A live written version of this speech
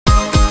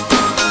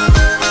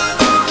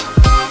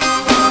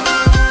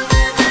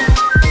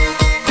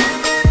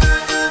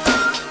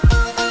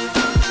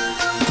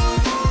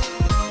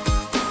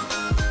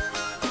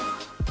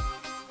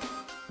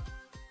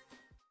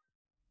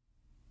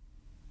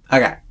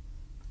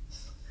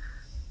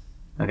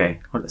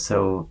Okay,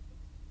 so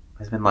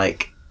it's been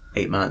like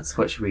 8 months.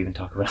 What should we even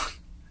talk about?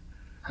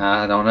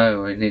 I don't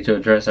know. We need to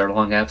address our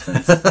long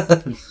absence.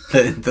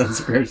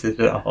 Unscripted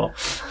at all.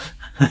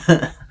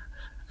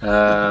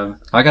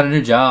 I got a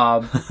new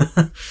job.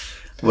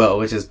 Well,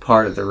 which is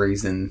part of the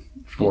reason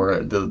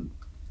for the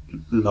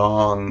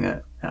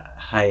long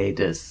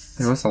hiatus.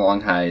 It was a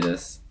long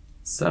hiatus.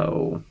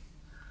 So,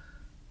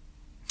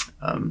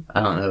 I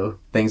don't know.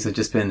 Things have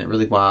just been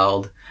really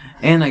wild.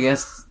 And I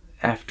guess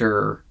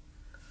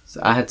so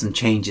I had some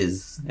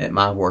changes at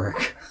my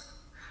work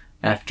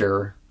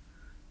after,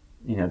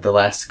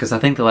 because I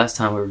think the last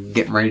time we were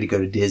getting ready to go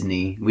to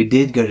Disney. We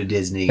did go to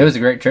Disney. It was a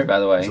great trip, by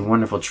the way. It was a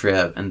wonderful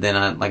trip. And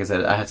then like I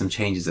said, I had some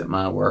changes at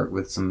my work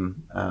with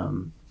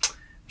some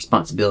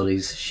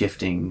responsibilities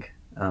shifting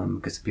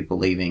because of people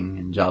leaving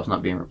and jobs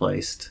not being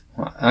replaced.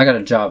 Well, I got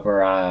a job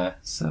where I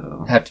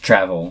have to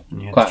travel.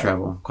 You have to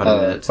travel quite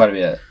a bit. Quite a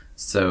bit.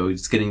 So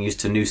just getting used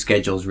to new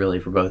schedules really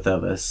for both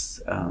of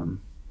us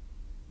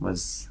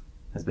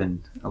has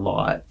been a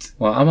lot.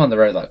 Well, I'm on the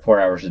road like 4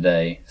 hours a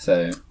day,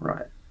 so...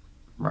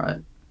 Right.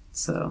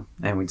 So,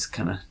 and we just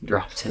kind of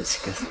dropped it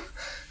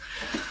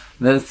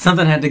because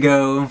something had to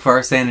go for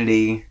our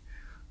sanity.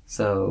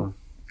 So...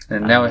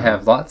 And now we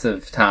have lots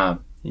of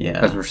time. Yeah.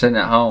 Because we're sitting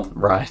at home.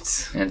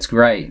 Right. And it's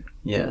great.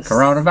 Yes.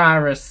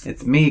 Coronavirus.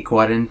 It's me,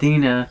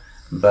 Quarantina.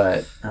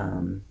 But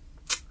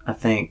I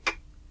think,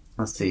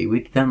 let's see,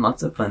 we've done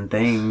lots of fun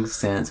things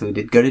since we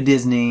did go to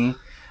Disney.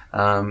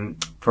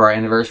 For our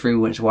anniversary,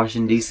 we went to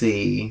Washington,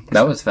 D.C.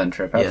 That was a fun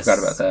trip. I forgot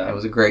about that. It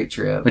was a great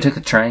trip. We took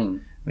a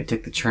train. We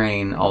took the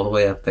train all the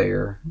way up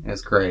there. It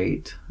was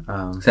great.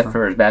 Except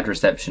for bad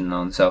reception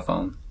on cell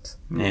phones.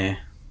 Yeah.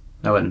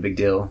 That wasn't a big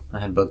deal. I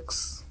had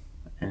books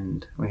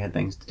and we had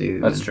things to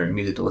do. That's true.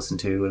 Music to listen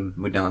to, and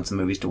we downloaded some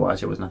movies to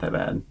watch. It was not that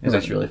bad. It was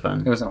actually really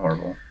fun. It wasn't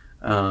horrible.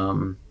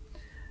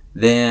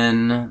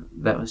 Then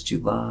that was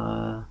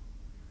July.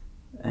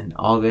 In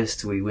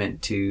August, we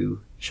went to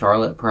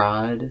Charlotte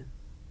Pride.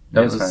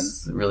 That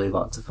was fun. Really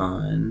lots of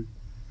fun.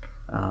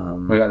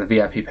 We got the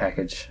VIP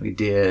package. We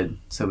did,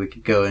 so we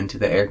could go into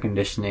the air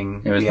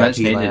conditioning it was VIP much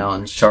needed.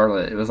 lounge.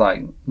 Charlotte, it was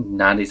like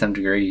 90-some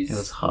degrees. It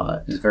was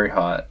hot. It was very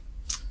hot.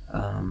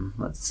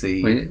 Let's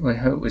see.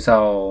 We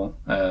saw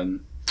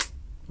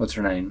what's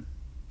her name?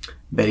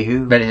 Betty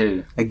Who. Betty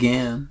Who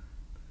again.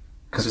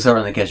 Because we saw her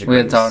on the Kesha Cruise. We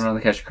had saw her on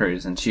the Kesha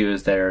Cruise, and she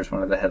was there as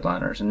one of the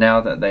headliners. And now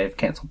that they've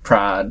canceled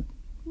Pride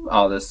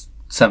all this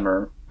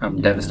summer,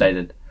 I'm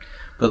devastated.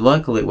 But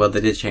luckily, well,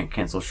 they did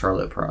cancel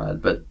Charlotte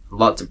Pride, but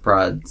lots of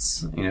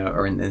prides,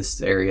 are in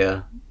this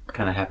area,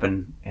 kind of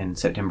happen in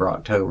September,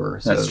 October.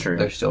 So that's true.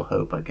 There's still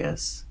hope, I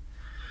guess.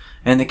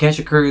 And the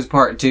Kesha Cruise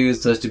Part 2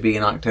 is supposed to be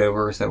in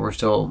October, so we're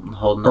still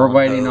holding on. We're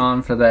waiting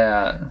on for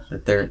that.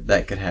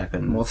 That could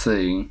happen. We'll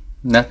see.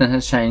 Nothing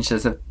has changed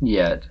as of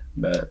yet,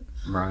 but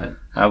right.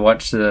 I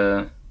watch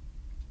the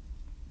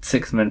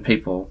 6 Men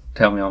people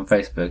tell me on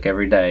Facebook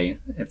every day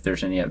if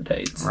there's any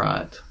updates.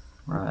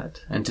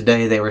 Right. And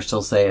today they were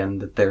still saying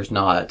that there's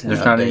not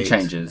any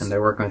changes. And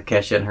they're working with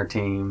Kesha and her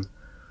team.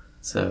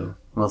 So,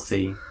 we'll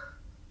see.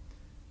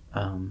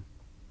 And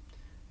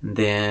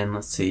then,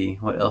 let's see,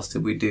 what else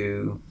did we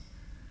do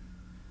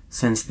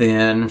since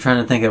then? I'm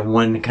trying to think of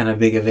one kind of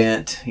big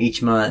event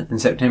each month. In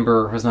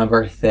September was my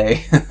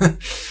birthday.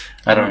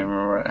 I don't even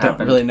remember what happened.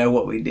 Don't really know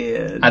what we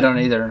did. I don't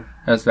either.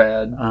 That was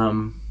bad.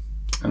 I'm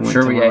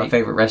sure we ate. One of my ate.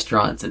 favorite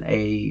restaurants and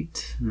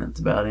ate, and that's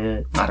about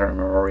it. I don't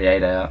remember where we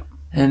ate at.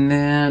 And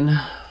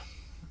then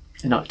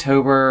in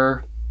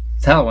October,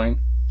 it's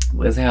Halloween. It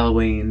was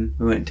Halloween.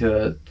 We went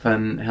to a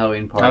fun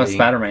Halloween party. I was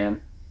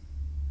Spider-Man.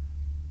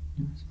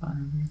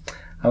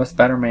 I was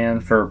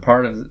Spider-Man for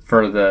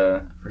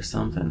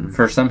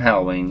some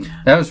Halloween.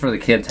 That was for the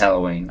kids'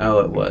 Halloween. Oh,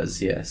 it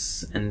was,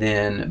 yes. And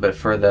then, but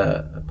for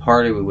the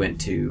party we went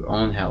to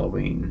on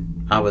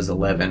Halloween, I was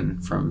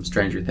 11 from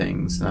Stranger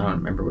Things. I don't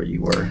remember what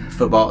you were.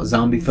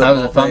 Zombie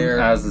football player.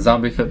 I was a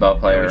zombie football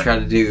player. We tried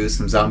to do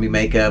some zombie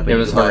makeup. It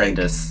was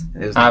horrendous.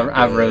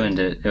 I ruined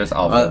it. It was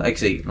awful. Well,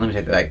 actually, let me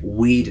take that back.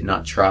 We did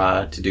not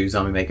try to do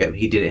zombie makeup.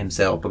 He did it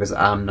himself because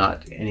I'm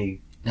not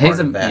any... He's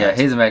a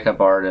makeup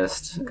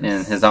artist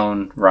in his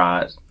own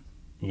right.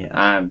 Yeah,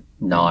 I'm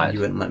not. You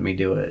wouldn't let me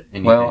do it.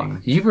 Well,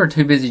 you were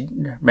too busy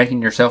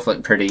making yourself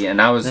look pretty,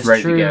 and I was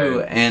ready to go.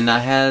 And I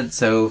had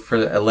for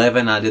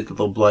 11, I did the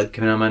little blood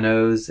coming out of my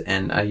nose,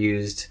 and I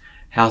used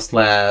House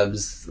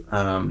Labs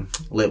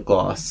lip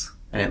gloss,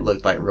 and it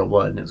looked like real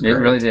blood. And it was great. It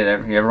really did.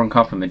 Everyone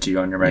complimented you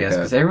on your makeup. Yes,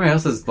 because everyone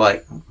else is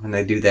like, when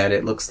they do that,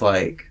 it looks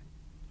like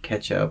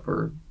ketchup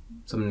or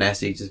some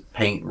nasty just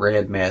paint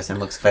red mess and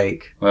looks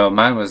fake. Well,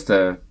 mine was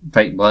the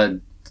fake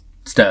blood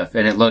stuff,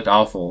 and it looked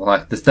awful.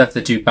 Like the stuff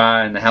that you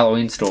buy in the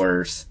Halloween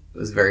stores. It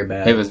was very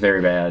bad. It was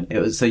very bad. It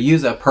was, so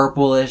use a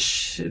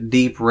purplish,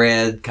 deep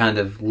red kind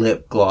of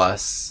lip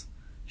gloss,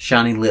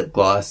 shiny lip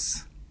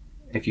gloss,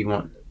 if you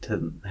want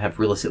to have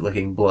realistic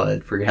looking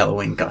blood for your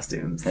Halloween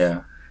costumes.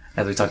 Yeah.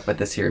 As we talked about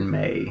this here in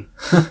May.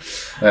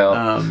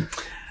 Well,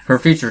 for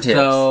future tips.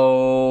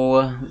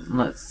 So,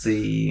 let's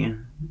see.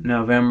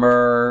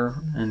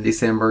 November and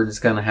December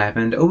just kind of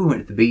happened. Oh, we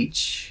went to the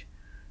beach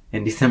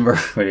in December.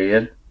 What you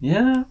did?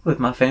 Yeah, with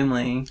my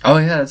family. Oh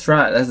yeah, that's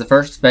right. That's the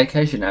first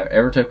vacation I've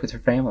ever took with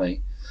your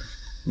family,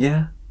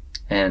 Yeah,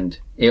 and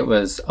it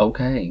was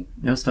okay.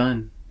 it was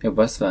fun. It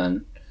was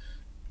fun.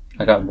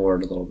 I got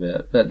bored a little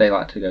bit, but they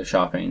like to go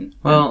shopping.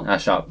 Well, I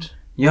shopped.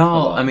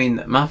 Y'all, I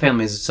mean, my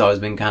family's always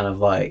been kind of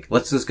like,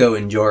 let's just go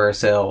enjoy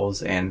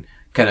ourselves and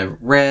kind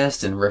of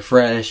rest and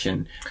refresh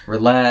and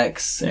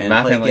relax and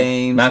play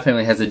games. My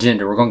family has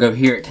agenda. We're going to go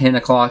here at 10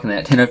 o'clock, and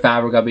at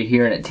 10:05 we're going to be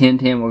here, and at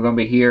 10:10 we're going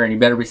to be here, and you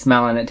better be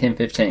smiling at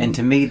 10:15. And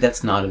to me,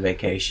 that's not a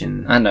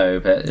vacation. I know,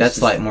 but That's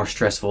just, like more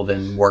stressful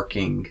than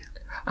working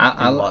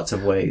in lots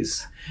of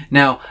ways.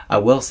 Now, I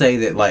will say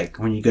that like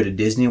when you go to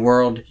Disney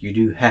World, you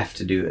do have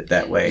to do it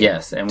that way.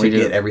 Yes, and to we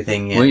get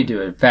everything in. We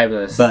do a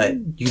fabulous. But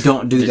you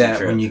don't do Disney that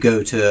trip. when you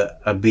go to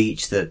a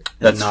beach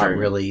that's not true.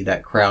 really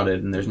that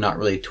crowded and there's not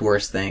really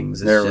tourist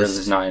things. It's There just,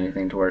 is not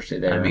anything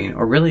touristy there. I mean,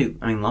 or really,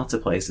 I mean, lots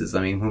of places.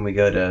 I mean, when we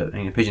go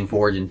to Pigeon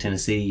Forge in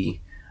Tennessee,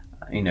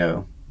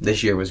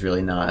 this year was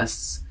really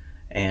nice,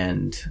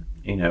 and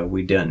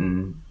we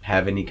didn't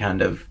have any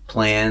kind of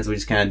plans. We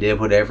just kind of did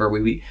whatever.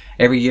 We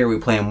every year we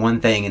plan one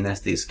thing, and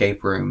that's the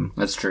escape room.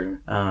 That's true.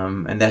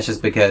 And that's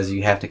just because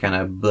you have to kind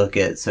of book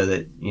it so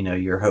that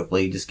you're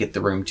hopefully just get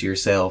the room to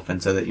yourself,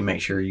 and so that you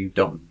make sure you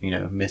don't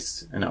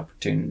miss an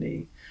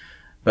opportunity.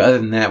 But other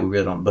than that, we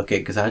really don't book it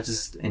because I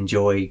just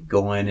enjoy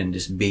going and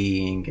just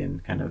being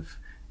and kind of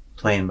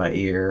playing by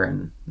ear.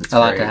 And I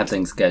like to have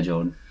things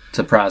scheduled.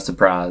 Surprise,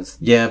 surprise.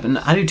 Yeah,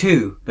 but I do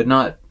too, but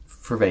not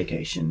for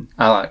vacation.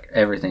 I like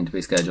everything to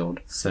be scheduled.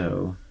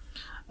 So,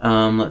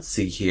 let's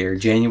see here.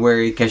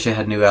 January, Kesha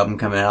had a new album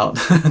coming out.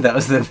 That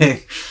was the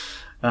big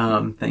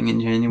thing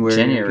in January.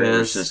 January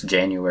was just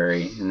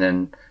January, and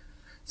then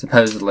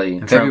supposedly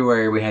in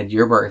February we had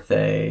your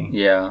birthday.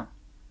 Yeah,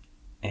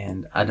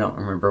 and I don't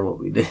remember what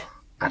we did.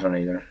 I don't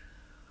either.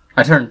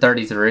 I turned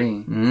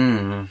 33.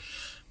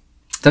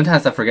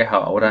 Sometimes I forget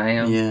how old I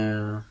am.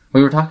 Yeah.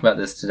 We were talking about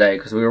this today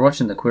because we were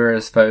watching the Queer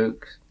as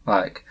Folk,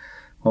 like,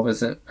 what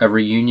was it? A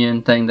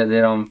reunion thing they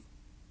did on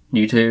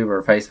YouTube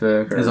or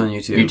Facebook? Or it was on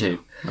YouTube. YouTube.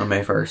 On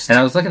May 1st. And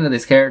I was looking at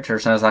these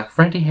characters and I was like,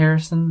 Frankie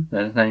Harrison? Is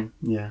that his name?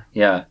 Yeah.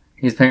 Yeah.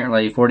 He's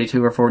apparently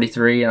 42 or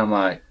 43, and I'm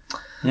like...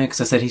 Yeah,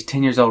 because I said he's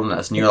 10 years older than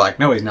us, and you were like,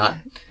 no, he's not.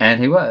 And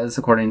he was,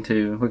 according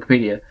to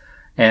Wikipedia.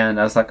 And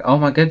I was like, oh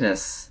my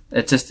goodness.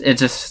 It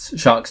just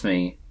shocks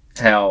me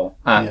how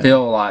I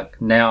feel like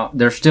now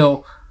they're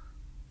still...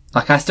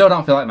 Like, I still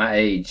don't feel like my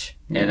age.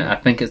 And I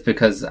think it's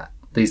because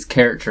these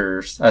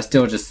characters, I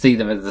still just see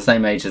them as the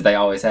same age as they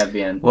always have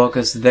been. Well,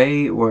 because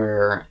they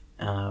were,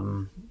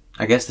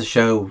 I guess the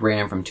show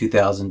ran from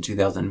 2000 to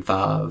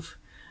 2005.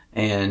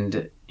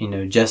 And,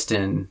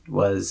 Justin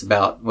was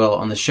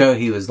on the show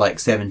he was like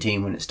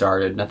 17 when it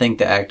started. And I think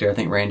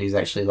Randy's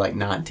actually like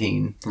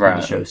 19 when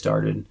the show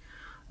started.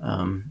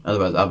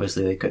 Otherwise,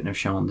 obviously, they couldn't have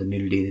shown the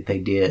nudity that they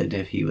did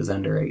if he was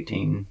under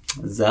 18.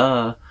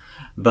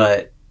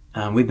 But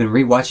we've been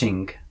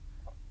rewatching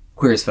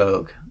Queer as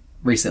Folk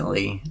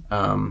recently.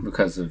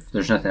 Because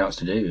there's nothing else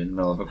to do in the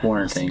middle of a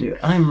quarantine.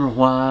 I don't remember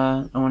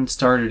why I wanted to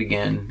start it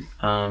again.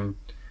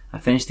 I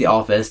finished The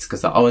Office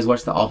because I always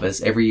watch The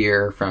Office every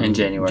year from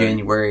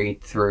January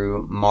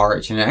through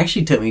March. And it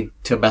actually took me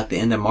to about the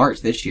end of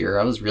March this year.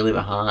 I was really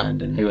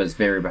behind. And he was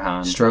very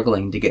behind.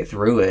 Struggling to get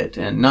through it.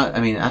 And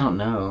I don't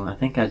know. I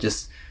think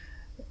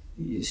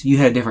you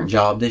had a different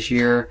job this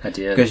year. I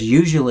did. Because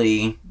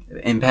usually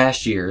in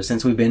past years,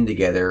 since we've been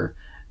together,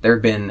 there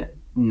have been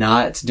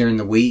nights during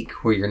the week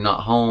where you're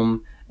not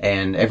home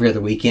and every other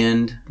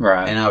weekend.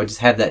 Right. And I would just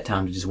have that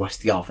time to just watch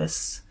The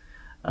Office.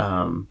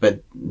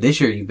 But this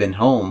year you've been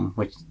home,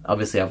 which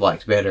obviously I've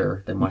liked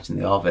better than watching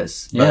The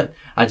Office. Yeah. But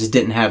I just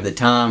didn't have the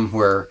time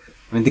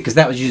because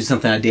that was usually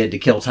something I did to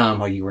kill time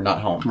while you were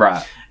not home.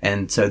 Right.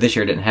 And so this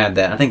year I didn't have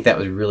that. I think that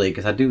was really,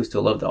 because I do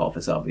still love The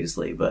Office,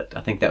 obviously, but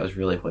I think that was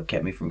really what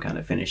kept me from kind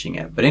of finishing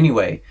it. But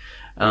anyway,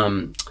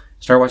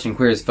 started watching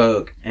Queer as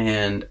Folk,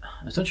 and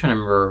I'm still trying to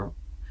remember,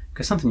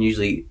 because something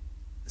usually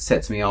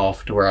sets me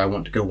off to where I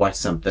want to go watch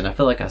something. I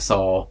feel like I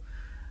saw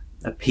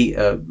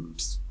a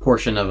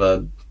portion of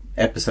a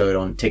episode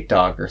on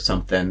TikTok or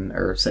something,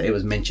 or it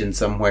was mentioned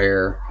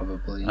somewhere.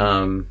 Probably.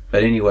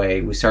 But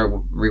anyway, we started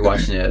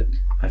rewatching it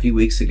a few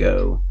weeks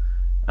ago.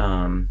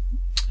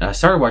 I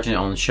started watching it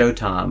on the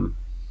Showtime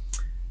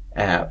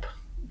app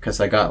because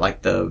I got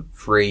like the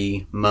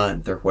free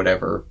month or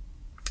whatever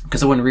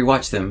because I wanted to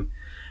rewatch them.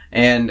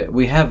 And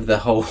we have the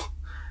whole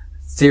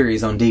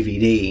series on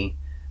DVD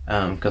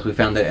because we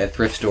found it at a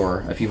thrift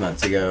store a few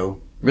months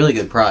ago. Really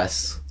good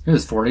price. It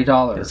was $40.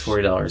 It was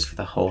 $40 for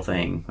the whole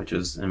thing, which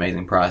was an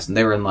amazing price. And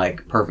they were in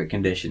like perfect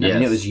condition. Yes. I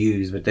mean, it was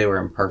used, but they were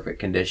in perfect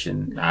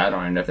condition. I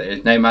don't even know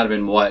if they might have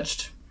been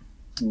watched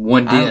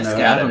one disc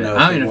out of it.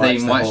 I don't even know if they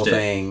even watched it.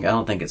 Thing. I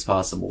don't think it's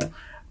possible.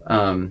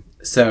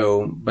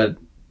 But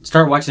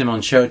start watching them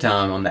on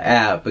Showtime on the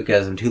app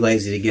because I'm too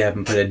lazy to get up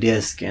and put a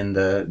disc in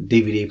the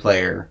DVD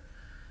player.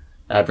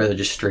 I'd rather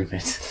just stream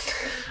it.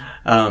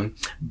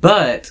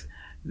 But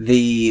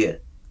the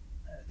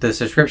the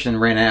subscription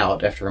ran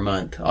out after a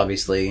month,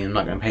 obviously, and I'm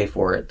not going to pay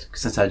for it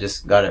since I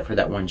just got it for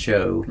that one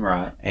show.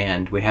 Right.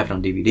 And we have it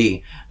on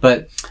DVD.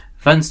 But,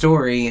 fun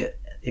story,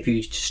 if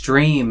you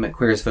stream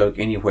Queer as Folk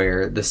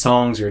anywhere, the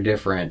songs are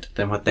different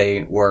than what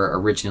they were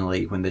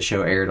originally when the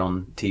show aired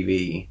on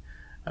TV.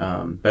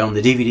 But on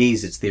the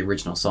DVDs, it's the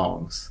original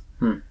songs.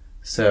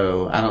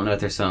 So, I don't know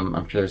if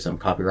I'm sure there's some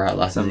copyright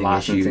licensing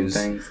issues.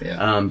 Things,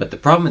 yeah. But the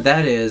problem with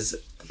that is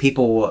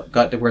people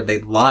got to where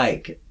they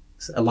like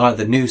a lot of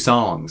the new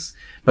songs,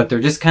 but they're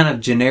just kind of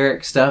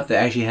generic stuff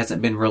that actually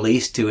hasn't been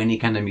released to any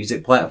kind of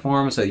music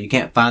platform, so you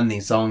can't find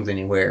these songs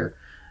anywhere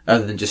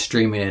other than just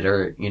streaming it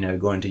or,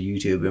 going to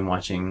YouTube and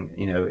watching,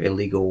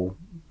 illegal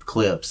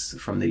clips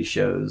from these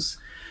shows.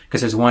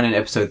 Because there's one in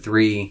episode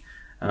 3,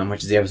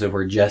 which is the episode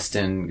where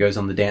Justin goes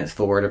on the dance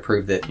floor to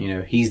prove that,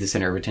 he's the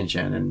center of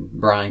attention and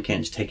Brian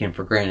can't just take him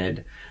for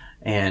granted.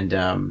 And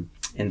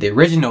in the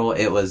original,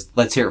 it was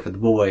Let's Hear It for the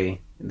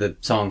Boy, the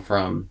song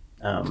from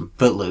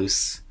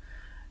Footloose.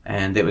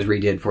 And it was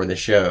redid for the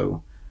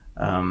show.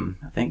 I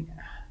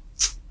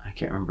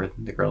can't remember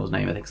the girl's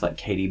name. I think it's like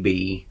Katie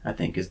B. I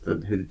think is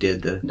who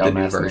did the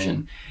new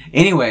version.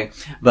 Anyway,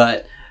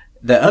 but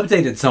the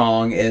updated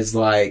song is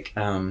like,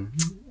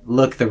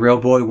 look, the real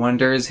Boy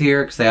Wonder is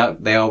here, because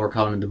they all were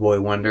calling him the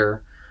Boy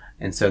Wonder,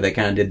 and so they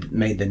kind of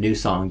made the new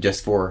song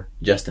just for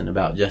Justin,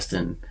 about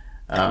Justin.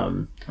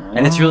 And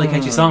it's a really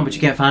catchy song, but you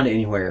can't find it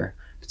anywhere.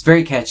 It's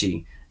very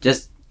catchy.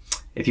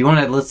 If you want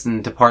to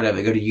listen to part of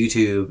it, go to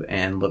YouTube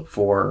and look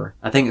for,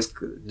 I think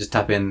just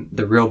type in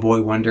The Real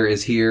Boy Wonder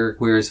is Here,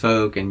 Queer as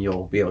Folk, and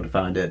you'll be able to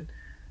find it.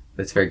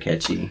 It's very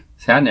catchy.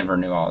 See, I never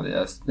knew all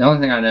this. The only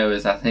thing I know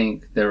is I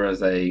think there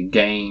was a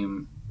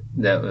game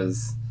that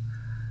was,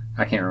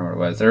 I can't remember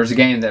what it was. There was a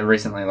game that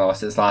recently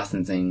lost its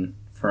licensing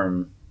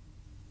from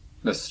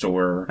the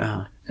store,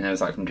 and it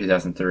was like from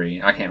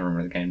 2003. I can't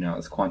remember the game now. It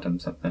was Quantum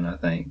something, I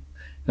think.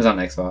 It was on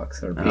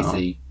Xbox or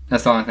PC.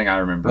 That's the only thing I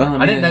remember.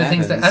 Well, I didn't know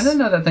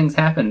that things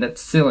happened.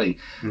 That's silly.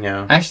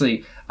 Yeah.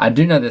 Actually, I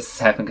do know this has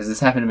happened because this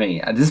happened to me.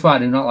 This is why I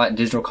do not like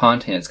digital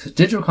content, because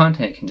digital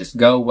content can just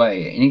go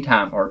away at any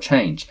time or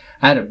change.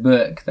 I had a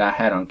book that I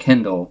had on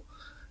Kindle,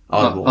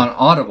 on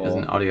Audible,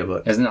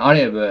 as an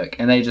audiobook,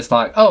 and they just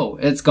like, oh,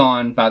 it's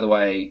gone, by the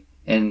way.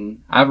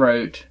 And I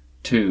wrote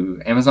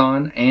to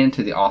Amazon and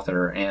to the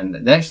author, and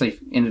they actually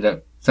ended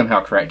up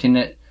somehow correcting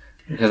it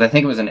because I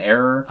think it was an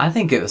error. I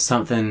think it was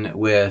something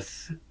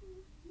with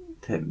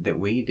that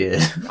we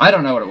did. I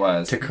don't know what it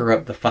was. To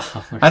corrupt the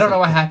file. I don't know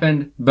what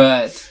happened,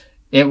 but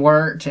it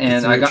worked,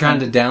 and I got trying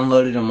to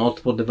download it on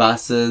multiple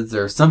devices,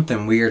 or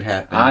something weird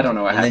happened. I don't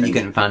know what happened. And then you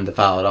couldn't find the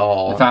file at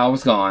all. The file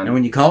was gone. And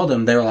when you called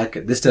them, they were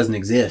like, "This doesn't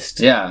exist."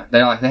 Yeah, they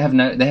had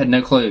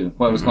no clue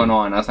what was going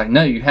on. I was like,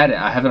 "No, you had it.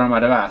 I have it on my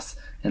device."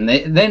 And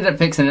they ended up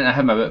fixing it, and I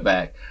have my book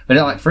back. But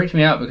it freaked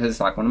me out because it's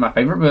like one of my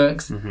favorite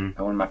books, and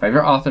one of my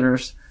favorite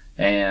authors,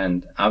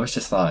 and I was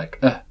just like,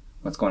 ugh.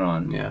 What's going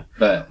on? Yeah.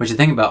 But what you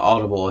think about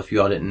Audible, if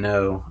you all didn't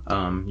know,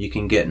 you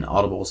can get an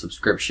Audible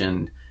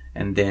subscription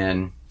and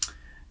then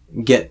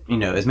get,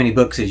 as many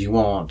books as you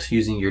want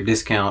using your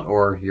discount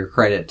or your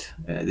credit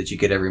that you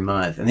get every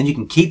month. And then you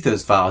can keep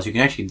those files. You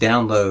can actually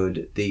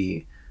download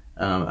the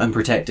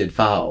unprotected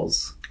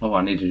files. Oh,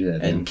 I need to do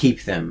that and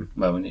keep them.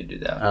 Well, we need to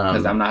do that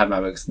because I'm not having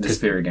my books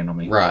disappear again on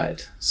me.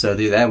 Right. So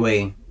that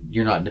way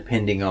you're not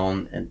depending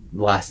on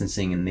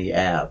licensing in the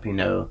app,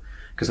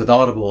 Because with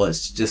Audible,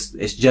 it's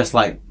just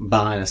like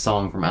buying a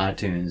song from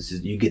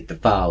iTunes. You get the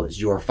file; it's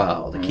your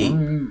file to keep.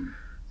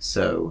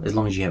 So as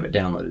long as you have it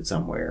downloaded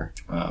somewhere.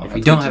 If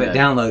you don't have it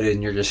downloaded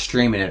and you're just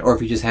streaming it, or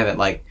if you just have it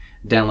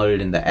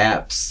downloaded in the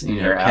apps,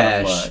 your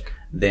cache,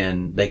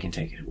 then they can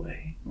take it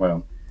away.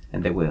 Well,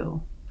 and they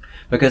will,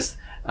 because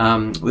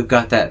we've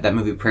got that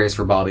movie Prayers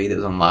for Bobby that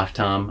was on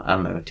Lifetime. I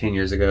don't know, 10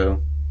 years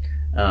ago.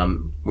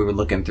 We were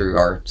looking through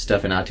our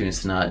stuff in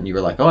iTunes tonight, and you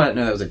were like, "Oh, I didn't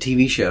know that was a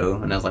TV show."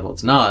 And I was like, "Well,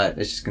 it's not.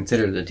 It's just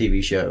considered a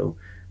TV show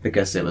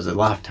because it was a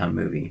Lifetime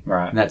movie."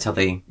 Right. And that's how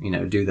they,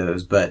 do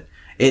those. But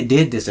it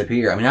did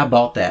disappear. I mean, I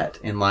bought that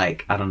in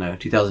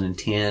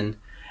 2010,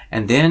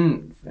 and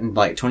then in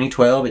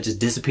 2012, it just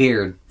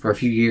disappeared for a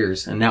few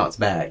years, and now it's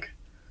back.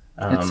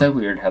 It's so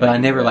weird how. But I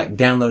never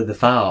downloaded the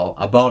file.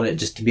 I bought it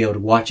just to be able to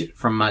watch it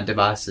from my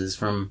devices,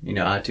 from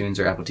iTunes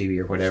or Apple TV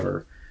or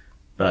whatever.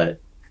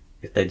 But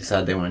if they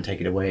decide they want to take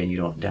it away and you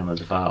don't download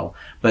the file.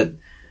 But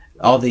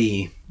all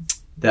the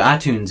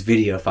iTunes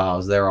video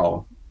files, they're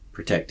all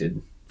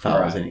protected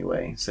files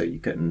anyway, so you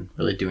couldn't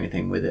really do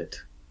anything with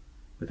it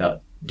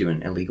without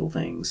doing illegal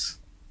things,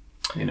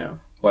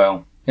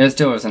 Well, it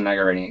still was a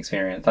aggravating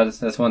experience.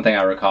 That's one thing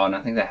I recall, and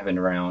I think that happened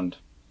around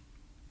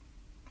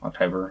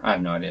October. I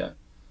have no idea.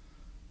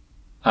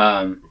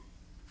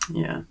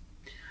 Yeah.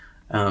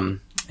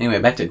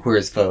 Anyway, back to Queer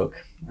as Folk.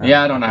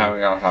 I don't know how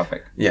we got off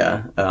topic.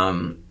 Yeah.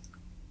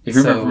 If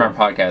you remember from our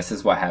podcast, this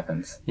is what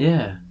happens.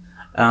 Yeah.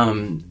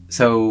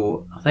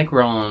 So I think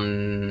we're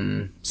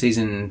on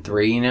season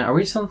 3 now. Are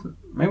we still?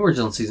 Maybe we're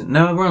just on season.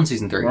 No, we're on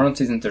season 3. We're on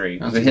season 3.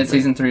 We hit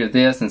season 3 of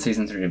this and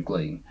season 3 of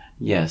Glee.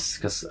 Yes,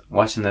 because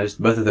watching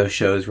both of those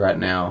shows right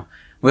now,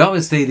 we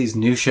always see these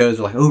new shows.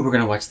 We're like, oh, we're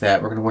going to watch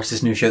that. We're going to watch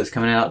this new show that's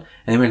coming out.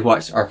 And then we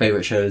watch our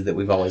favorite shows that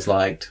we've always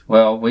liked.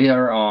 Well, we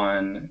are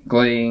on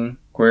Glee,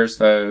 Queer as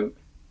Folk,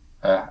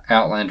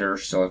 Outlander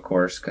still, of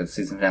course, because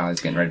season finale is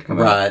getting ready to come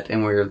out. Right,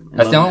 and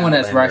that's the only one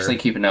that we're actually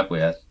keeping up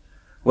with.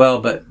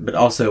 Well, but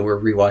also we're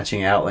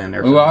rewatching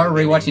Outlander. We are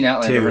rewatching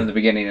Outlander from the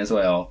beginning as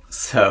well.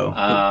 So,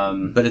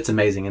 but it's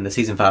amazing, and the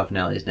season 5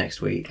 finale is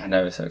next week. I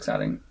know, it's so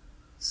exciting.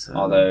 So.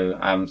 Although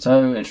I'm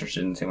so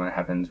interested in seeing what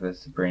happens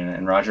with Brianna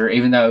and Roger,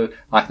 even though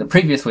like the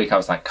previous week I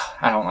was like,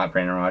 I don't like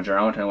Brianna and Roger.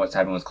 I want to know what's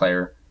happening with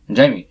Claire and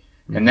Jamie.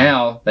 Mm-hmm. And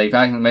now they've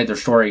actually made their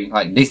story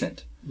like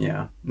decent.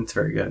 Yeah, it's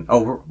very good.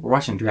 Oh, we're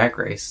watching Drag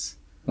Race.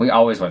 We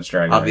always watch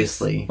Drag Race.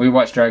 Obviously. We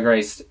watch Drag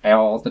Race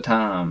all the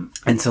time.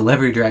 And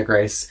Celebrity Drag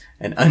Race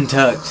and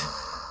Untucked.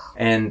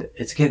 And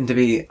it's getting to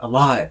be a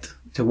lot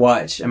to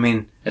watch. I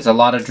mean, it's a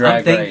lot of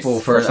Drag Race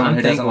for someone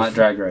who doesn't like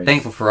Drag Race.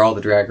 Thankful for all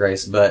the Drag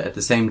Race, but at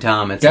the same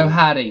time, it's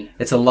Heidi.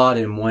 It's a lot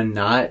in one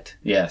night.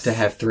 Yes. To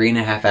have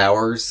 3.5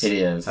 hours. It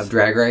is. Of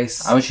Drag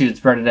Race. I wish you'd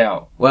spread it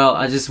out. Well,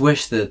 I just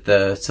wish that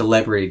the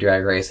Celebrity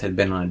Drag Race had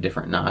been on a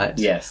different night.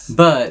 Yes.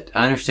 But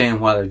I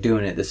understand why they're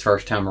doing it this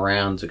first time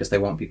around, because they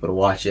want people to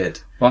watch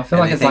it. Well, I feel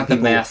like it's like The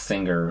Masked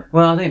Singer.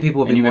 Well, I think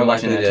people will be more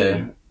likely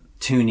to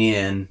tune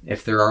in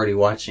if they're already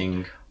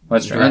watching. Well,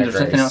 there's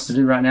nothing else to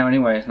do right now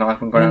anyway. It's not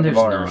like I'm going out to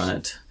bars.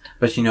 Not.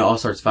 But you know, All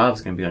Stars 5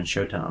 is going to be on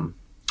Showtime.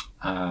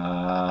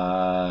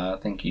 I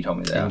think you told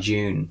me that. In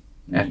June.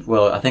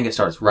 Well, I think it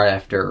starts right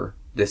after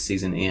this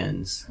season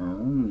ends.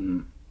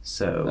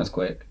 So that's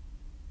quick.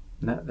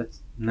 No,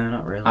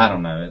 not really. I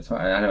don't know.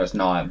 I know it's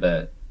not,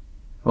 but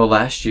well,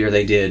 last year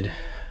they did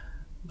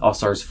All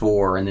Stars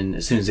 4, and then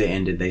as soon as it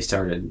ended, they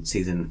started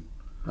season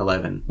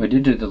 11. We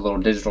did do the little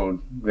digital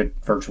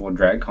virtual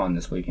drag con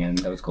this weekend.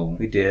 That was cool.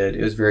 We did.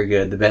 It was very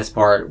good. The best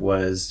part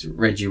was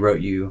Reggie Wrote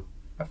You.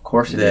 Of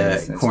course it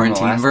is. The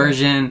quarantine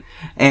version.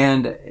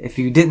 And if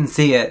you didn't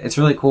see it, it's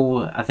really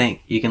cool. I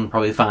think you can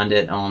probably find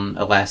it on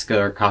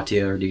Alaska or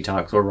Katya or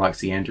Detox or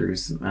Roxy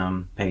Andrews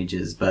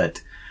pages.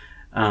 But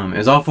it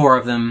was all 4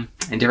 of them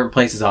in different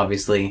places,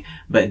 obviously.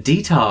 But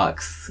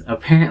Detox,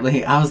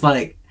 apparently, I was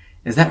like,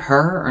 is that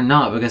her or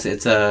not? Because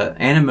it's an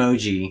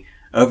emoji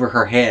over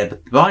her head,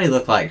 but the body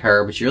looked like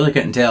her, but you really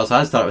couldn't tell, so I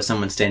just thought it was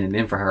someone standing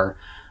in for her.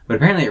 But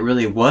apparently it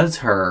really was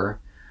her,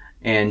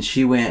 and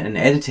she went and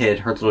edited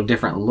her little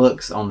different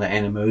looks on the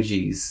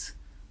animojis.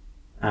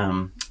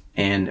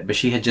 But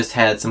she had just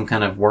had some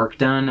kind of work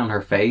done on her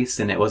face,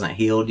 and it wasn't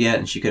healed yet,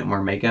 and she couldn't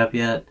wear makeup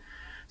yet.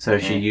 So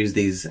she used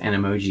these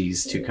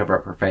animojis to cover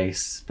up her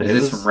face. But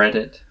is this from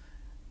Reddit?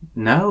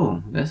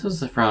 No, this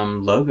was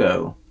from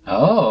Logo.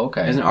 Oh,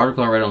 okay. There's an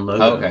article I read on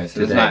Logo. Okay,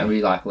 so this might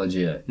be like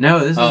legit. No,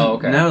 this is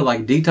no,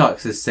 like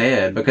Detox has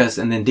said,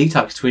 and then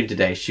Detox tweeted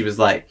today, she was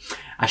like,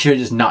 I should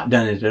have just not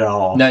done it at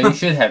all. No, you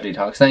should have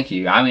Detox. Thank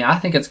you. I mean, I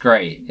think it's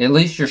great. At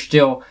least you're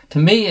still, to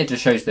me, it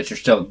just shows that you're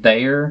still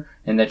there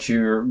and that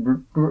you're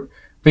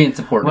being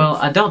supportive. Well,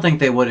 I don't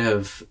think they would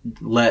have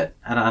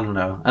I don't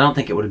know. I don't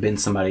think it would have been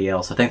somebody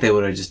else. I think they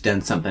would have just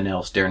done something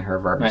else during her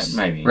verse.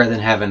 Maybe. Rather than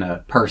having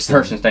a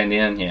person stand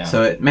in, yeah.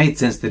 So it made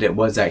sense that it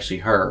was actually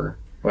her.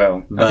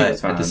 Well,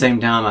 but at the same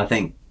time, I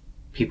think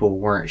people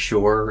weren't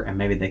sure, and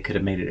maybe they could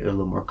have made it a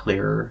little more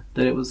clearer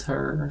that it was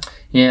her.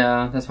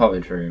 Yeah, that's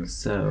probably true.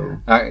 So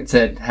I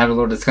said, have a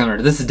little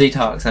disclaimer. This is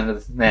Detox under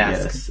the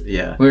mask. Yes,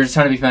 yeah. We were just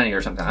trying to be funny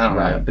or something. I don't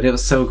know. But it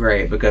was so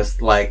great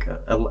because, like,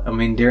 I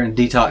mean, during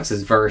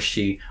Detox's verse,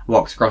 she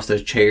walks across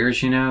those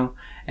chairs, you know,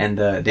 and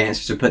the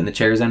dancers are putting the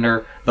chairs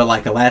under. But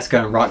like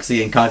Alaska and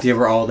Roxy and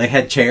Katya they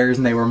had chairs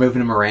and they were moving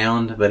them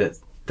around, but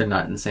they're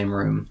not in the same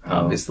room,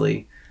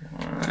 obviously.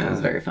 It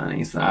was very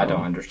funny. So I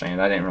don't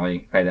understand. I didn't really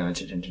pay that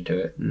much attention to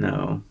it.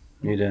 No,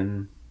 you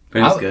didn't. But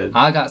it was good.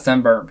 I got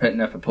sunburnt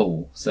putting up a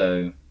pool,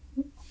 so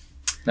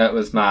that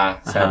was my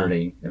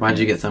Saturday. Why'd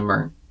you get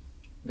sunburnt?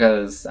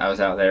 Because I was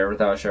out there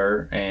without a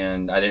shirt,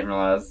 and I didn't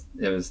realize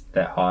it was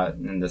that hot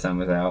and the sun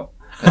was out.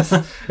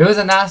 It was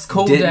a nice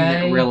cool day.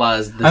 Didn't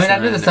realize I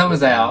knew the sun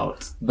was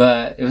out,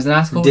 but it was a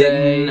nice cool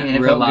day, and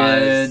it felt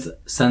good.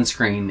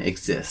 Sunscreen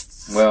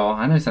exists. Well,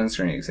 I know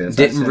sunscreen exists.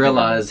 Didn't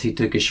realize he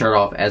took his shirt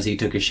off as he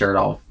took his shirt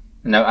off.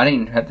 No, I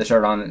didn't have the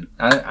shirt on.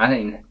 I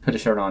didn't put a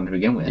shirt on to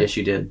begin with. Yes,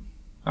 you did.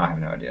 I have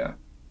no idea.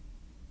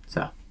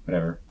 So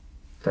whatever.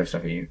 Throw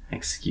stuff at you.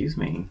 Excuse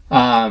me.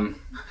 And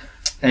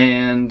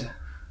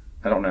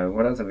I don't know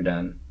what else have we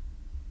done.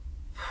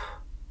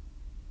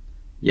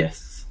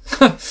 Yes.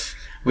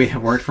 We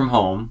have worked from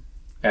home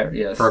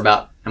yes. for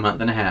about a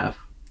month and a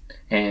half.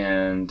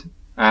 And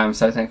I'm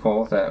so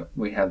thankful that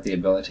we have the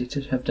ability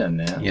to have done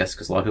that. Yes,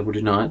 because a lot of people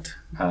do not.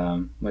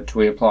 Which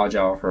we applaud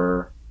y'all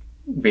for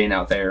being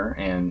out there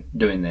and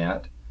doing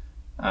that.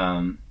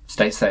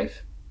 Stay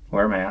safe.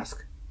 Wear a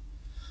mask.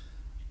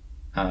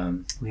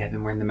 We have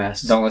been wearing the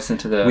masks. Don't listen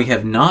to the... We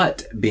have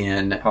not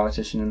been...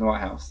 politician in the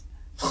White House.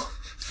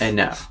 And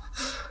no.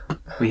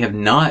 We have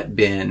not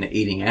been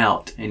eating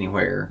out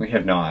anywhere. We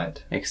have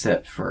not.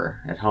 Except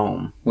for at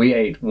home. We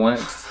ate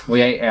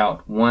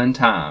out one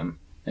time,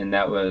 and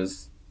that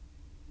was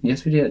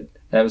Yes, we did.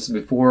 That was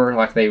before,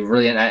 like, they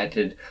really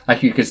enacted,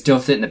 like, you could still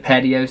sit in the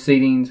patio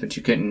seatings, but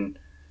you couldn't,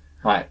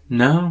 like...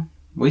 No,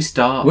 we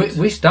stopped.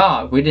 We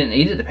stopped. We didn't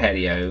eat at the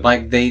patio.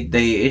 Like, they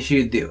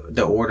issued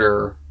the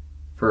order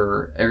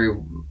for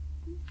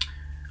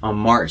on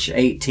March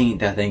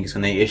 18th, I think, is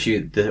when they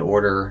issued the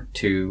order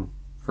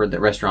for the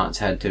restaurants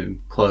had to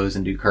close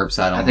and do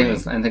curbside only.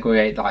 I think we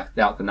ate, like,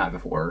 out the night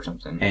before or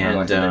something. And, or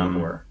like the day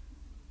before.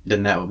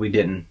 Then we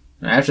didn't.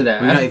 After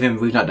that,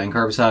 we've not done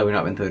curbside. We've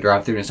not been through a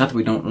drive-through. It's not that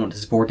we don't want to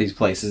support these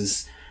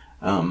places.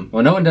 Well,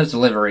 no one does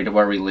delivery to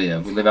where we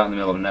live. We live out in the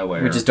middle of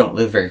nowhere. We just don't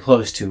live very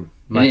close to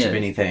much of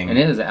anything. And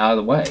it is out of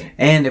the way.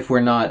 And if we're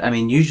not, I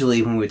mean,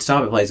 usually when we'd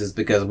stop at places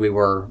because we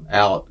were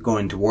out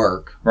going to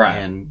work, right,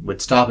 and would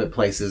stop at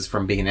places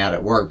from being out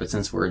at work. But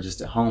since we're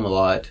just at home a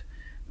lot,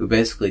 we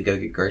basically go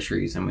get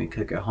groceries and we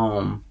cook at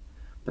home.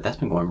 But that's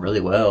been going really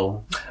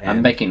well.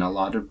 I'm baking a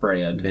lot of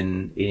bread.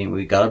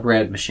 We got a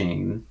bread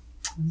machine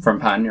from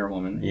Pioneer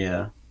Woman.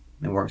 Yeah.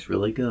 It works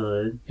really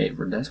good. It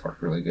does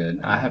work really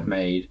good. I have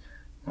made,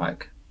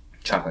 like,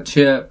 chocolate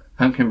chip,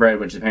 pumpkin bread,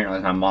 which apparently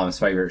is my mom's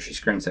favorite. She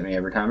screams at me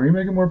every time, "Are you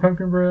making more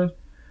pumpkin bread?"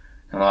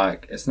 And,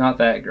 like, it's not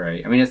that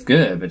great. I mean, it's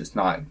good, but it's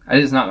not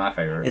my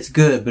favorite. It's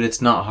good, but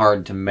it's not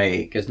hard to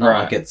make. It's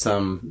not like it's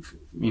some,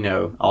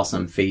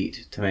 awesome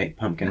feat to make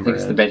pumpkin bread. I think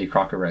it's the Betty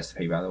Crocker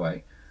recipe, by the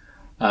way.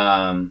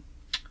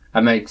 I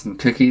made some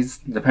cookies.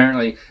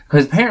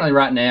 Because apparently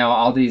right now,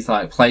 all these,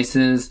 like,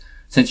 places,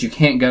 since you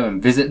can't go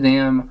and visit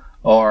them,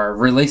 are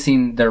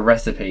releasing their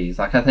recipes.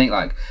 Like, I think,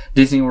 like,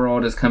 Disney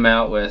World has come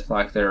out with,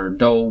 like, their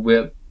Dole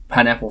Whip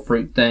pineapple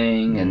fruit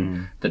thing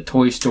and the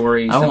Toy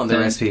Story I want the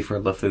recipe for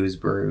LeFou's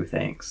Brew,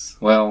 thanks.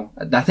 Well,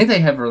 I think they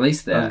have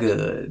released that. Oh,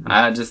 good.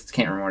 I just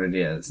can't remember what it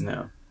is.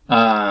 No.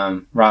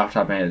 Right off the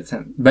top of my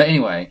head. But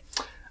anyway,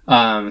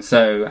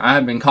 so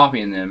I've been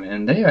copying them,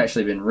 and they've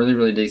actually been really,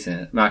 really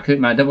decent. My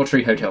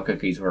DoubleTree Hotel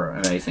cookies were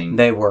amazing.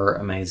 They were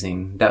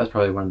amazing. That was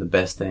probably one of the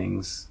best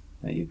things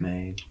that you've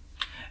made.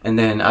 And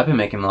then I've been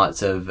making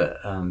lots of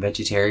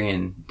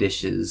vegetarian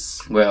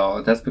dishes.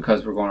 Well, that's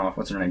because we're going off,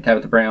 what's her name?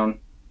 Tabitha Brown?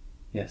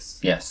 Yes.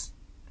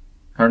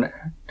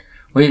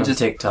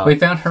 TikTok. We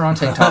found her on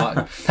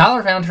TikTok.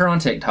 Tyler found her on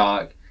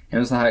TikTok and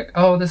was like,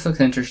 "Oh, this looks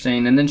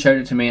interesting," and then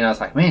showed it to me, and I was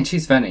like, "Man,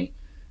 she's funny."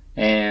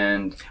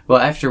 And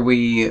then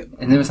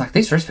it was like,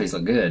 "These recipes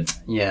look good."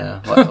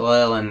 Yeah.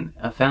 Well, and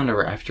I found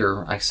her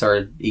after I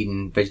started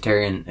eating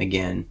vegetarian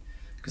again,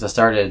 because I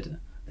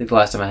think the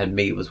last time I had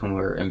meat was when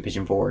we were in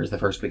Pigeon Forge, the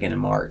first weekend in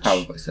March.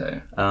 Probably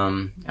so.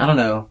 I don't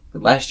know.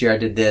 But last year I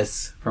did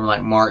this from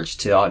like March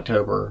to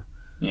October.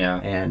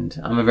 Yeah.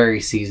 And I'm a very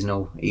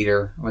seasonal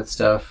eater with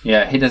stuff.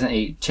 Yeah, he doesn't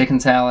eat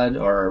chicken salad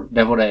or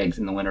deviled eggs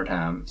in the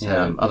wintertime. So.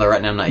 Yeah, although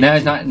right now I'm not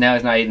eating Now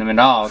he's not eating them at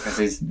all because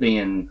he's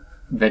being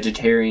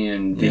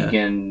vegetarian,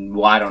 vegan,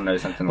 well, I don't know,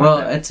 something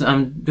like that.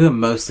 I'm doing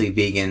mostly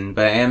vegan,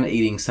 but I am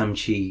eating some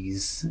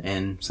cheese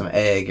and some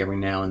egg every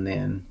now and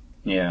then.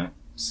 Yeah.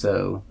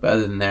 So, but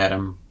other than that,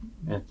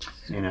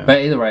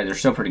 But either way, they're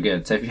still pretty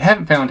good. So if you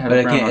haven't found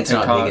Heather Brown on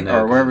TikTok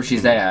or wherever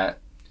she's at,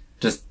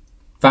 just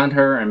find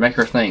her and make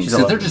her things.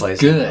 Because they're just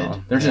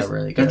good. They're just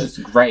really good. They're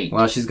just great.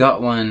 Well, she's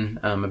got one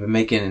I've been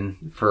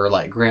making for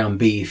like ground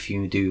beef.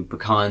 You do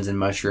pecans and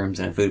mushrooms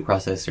in a food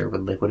processor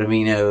with liquid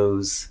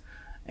aminos,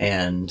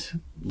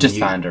 and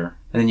find her.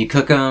 And then you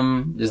cook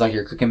them just like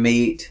you're cooking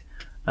meat.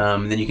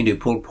 Then you can do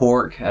pulled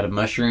pork out of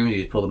mushrooms. You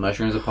just pull the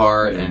mushrooms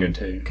apart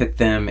and cook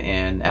them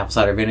in apple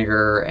cider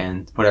vinegar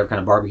and whatever kind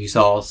of barbecue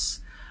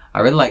sauce. I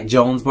really like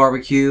Jones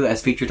Barbecue,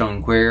 as featured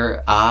on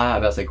Queer Eye. I'm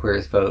about to say Queer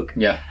as Folk.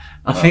 Yeah.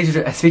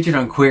 As featured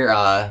on Queer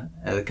Eye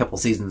a couple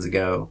seasons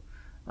ago.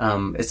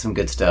 It's some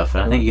good stuff,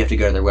 and I think you have to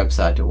go to their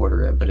website to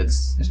order it, but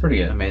it's pretty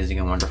good, amazing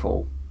and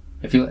wonderful.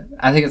 I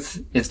think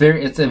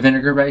it's a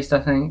vinegar based. I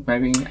think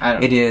maybe I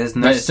don't. It is.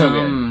 And there's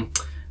some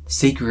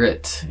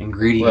secret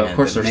ingredient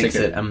that makes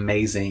it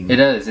amazing.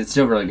 It is. It's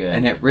still really good,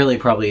 and it really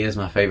probably is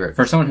my favorite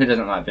for someone who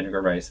doesn't like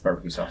vinegar based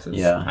barbecue sauces.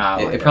 Yeah,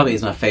 it probably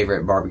is my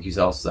favorite barbecue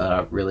sauce that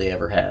I've really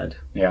ever had.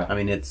 Yeah, I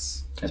mean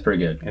it's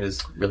pretty good. It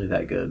is really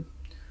that good.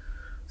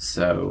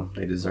 So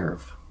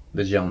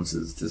the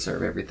Joneses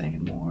deserve everything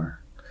and more.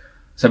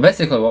 So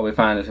basically what we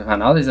find is we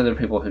find all these other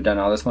people who've done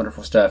all this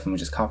wonderful stuff, and we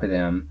just copy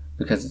them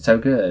because it's so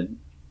good.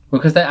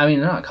 Because they're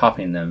not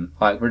copying them.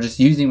 Like, we're just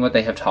using what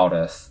they have taught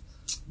us.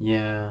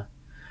 Yeah.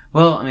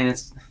 Well, I mean,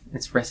 it's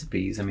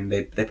recipes. I mean,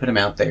 they put them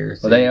out there.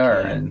 So they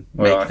are.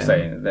 Well, like I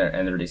say,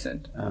 they're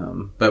decent.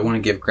 But I want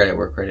to give credit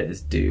where credit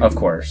is due. Of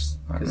course.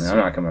 I'm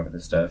not coming up with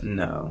this stuff.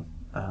 No.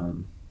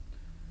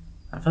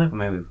 I feel like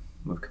maybe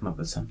we've come up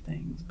with some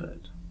things, but...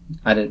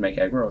 I did make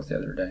egg rolls the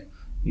other day.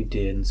 You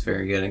did, and it's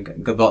very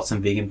good. I bought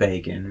some vegan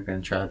bacon. We're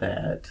going to try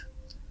that.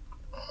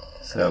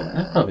 So,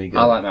 that's probably good.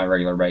 I like my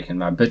regular bacon,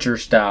 my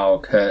butcher-style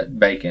cut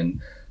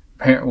bacon.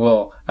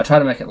 Well, I try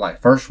to make it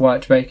like First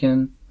Watch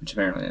bacon, which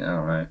apparently, I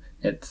don't know,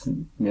 it's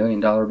 $1 million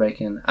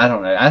bacon. I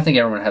don't know. I think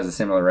everyone has a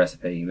similar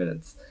recipe, but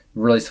it's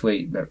really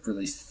sweet, but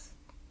really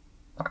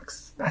like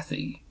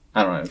spicy.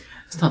 I don't know.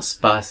 It's not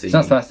spicy. It's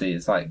not spicy.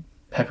 It's like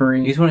peppery.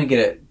 You just want to get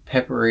it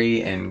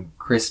peppery and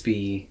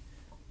crispy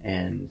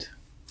and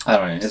I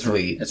don't know. It's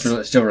sweet. It's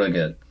still really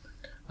good.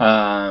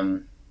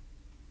 So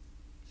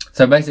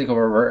basically,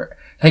 we're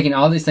taking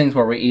all these things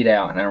where we eat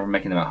out and we're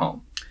making them at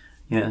home.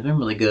 Yeah, it's been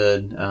really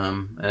good.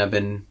 And I've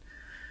been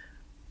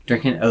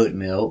drinking oat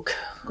milk.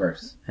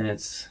 Gross. And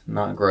it's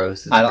not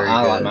gross. It's I very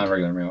good. like my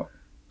regular milk.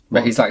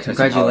 But he's lactose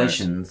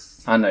congratulations.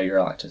 intolerant. I know you're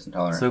lactose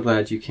intolerant. So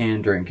glad you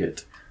can drink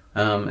it.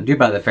 I do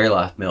buy the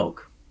Fairlife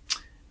milk.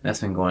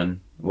 That's been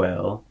going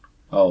well.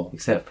 Oh.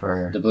 Except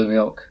for... the blue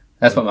milk.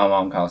 That's what my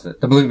mom calls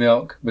it. The blue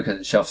milk, because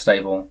it's shelf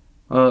stable.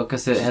 Well,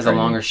 because it has a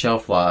longer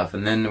shelf life.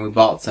 And then we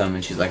bought some,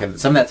 and she's like,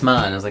 some of that's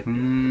mine. I was like,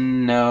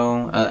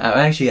 no.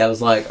 I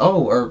was like,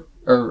 oh,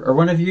 are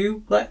one of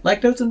you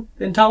lactose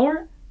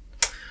intolerant?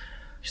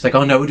 She's like,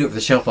 oh no, we do it for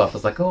the shelf life. I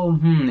was like, oh,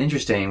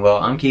 interesting. Well,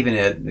 I'm keeping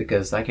it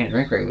because I can't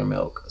drink regular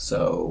milk.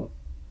 So,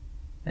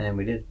 and then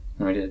we did.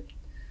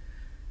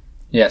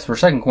 Yes, we're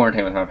stuck in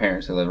quarantine with my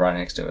parents who live right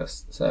next to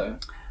us. So,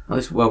 at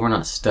least, well, we're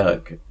not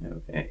stuck.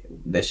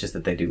 That's just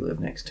that they do live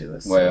next to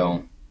us.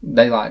 Well,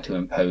 they like to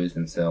impose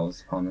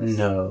themselves upon us.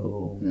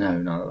 No,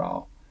 not at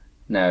all.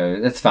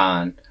 No, that's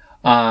fine.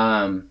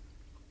 What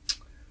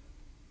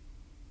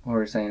were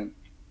we saying?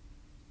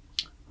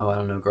 Oh, I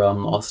don't know, girl.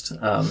 I'm lost.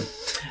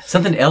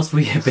 Something else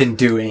we have been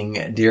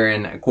doing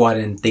during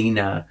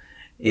Quarantina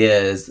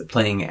is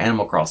playing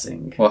Animal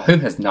Crossing. Well, who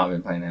has not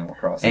been playing Animal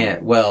Crossing?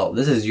 And, well,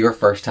 this is your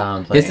first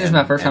time playing This is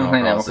my first time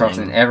playing Animal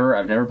Crossing ever.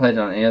 I've never played it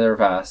on any other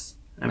device.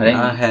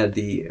 I had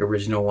the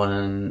original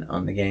one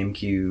on the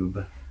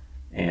GameCube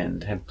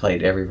and have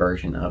played every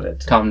version of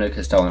it. Tom Nook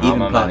has stolen all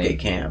my money. Even Pocket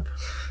Camp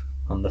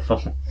on the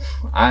phone.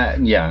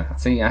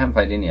 See, I haven't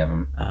played any of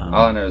them.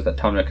 All I know is that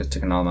Tom Nook has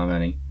taken all my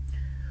money.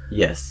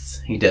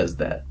 Yes, he does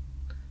that.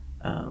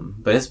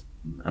 But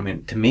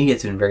to me,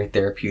 it's been very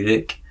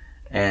therapeutic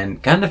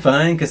and kind of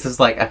fun because it's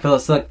like I feel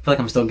like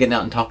I'm still getting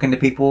out and talking to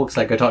people because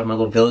I go talk to my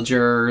little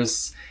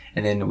villagers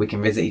and then we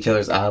can visit each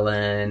other's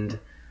island.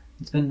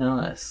 It's been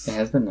nice. It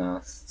has been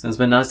nice. So it's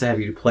been nice to have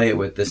you to play it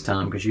with this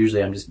time because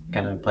usually I'm just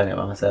kind of playing it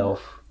by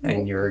myself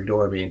and you're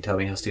ignoring me and tell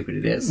me how stupid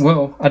it is.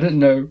 Well, I didn't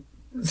know.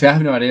 See, I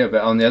have no idea,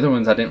 but on the other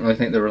ones, I didn't really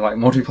think there were like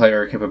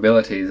multiplayer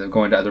capabilities of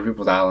going to other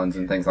people's islands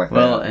and things like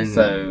that. And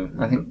so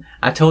I think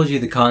I told you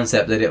the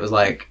concept that it was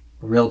like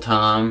real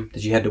time,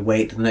 that you had to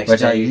wait till the next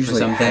day for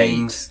some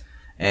things.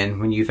 And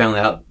when you found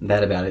out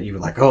about it, you were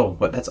like, "Oh,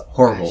 what? That's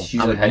horrible!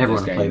 I would never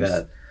want to play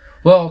that."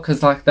 Well,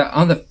 because like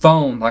on the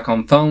phone, like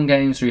on phone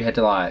games, where you had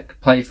to like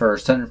play for a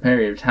certain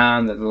period of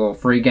time, the little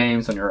free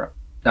games on your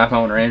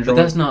iPhone or Android.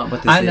 But that's not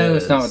what this is. I know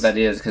it's not what that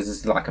is because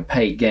it's like a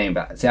paid game.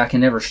 But see, I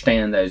can never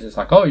stand those. It's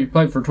like, oh, you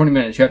played for 20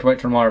 minutes. You have to wait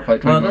till tomorrow to play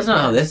 20 minutes. Well, that's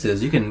not how this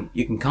is. You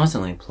can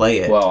constantly play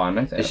it. Well, I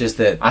know that. It's just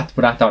that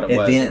what I thought it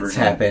was. Events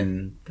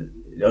happen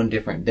on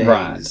different days.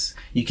 Right.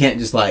 You can't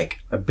just like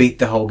beat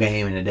the whole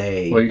game in a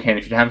day. Well, you can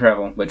if you time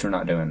travel, which we're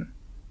not doing.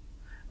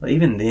 But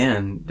even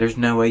then, there's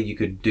no way you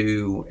could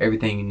do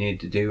everything you need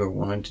to do or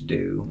wanted to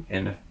do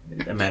in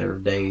a matter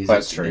of days. Well,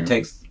 that's true. It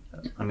takes.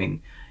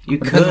 You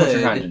could. Depends what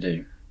you're trying to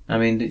do.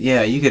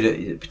 You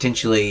could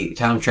potentially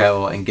time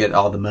travel and get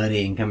all the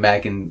money and come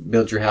back and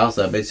build your house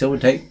up. It still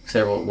would take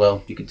several.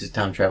 Well, you could just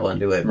time travel and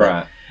do it.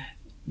 Right.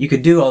 You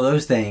could do all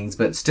those things,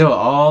 but still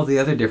all the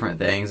other different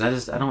things. I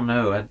don't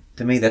know.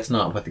 To me, that's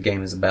not what the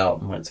game is about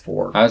and what it's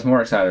for. I was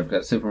more excited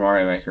because Super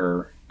Mario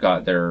Maker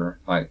got their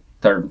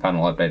third and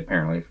final update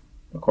apparently,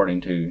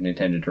 according to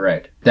Nintendo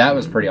Direct. That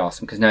was pretty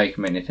awesome because now you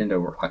can make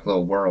Nintendo work like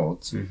little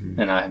worlds,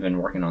 and I have been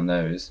working on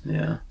those.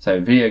 Yeah.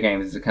 So video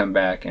games have come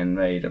back and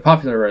made a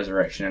popular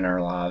resurrection in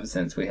our lives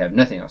since we have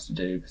nothing else to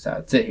do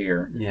besides sit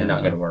here and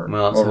not go to work.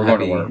 Well, I'm so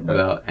happy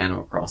about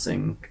Animal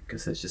Crossing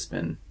because it's just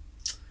been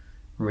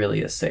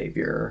really a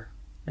savior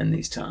in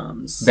these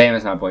times. Bam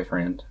is my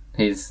boyfriend.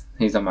 He's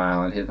on my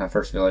island. He's my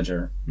first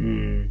villager.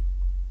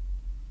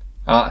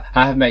 I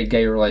have made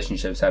gay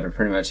relationships out of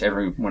pretty much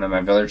every one of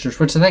my villagers,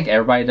 which I think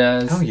everybody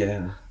does. Oh,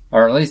 yeah.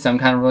 Or at least some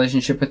kind of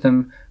relationship with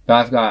them. But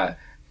I've got...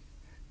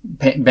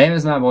 Bam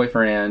is my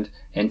boyfriend,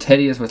 and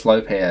Teddy is with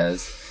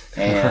Lopez,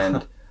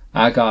 and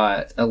I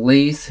got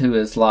Elise, who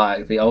is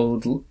like the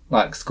old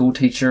school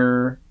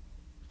teacher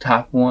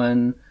type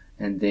one,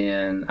 and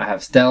then I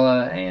have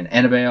Stella and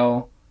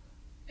Annabelle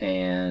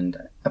and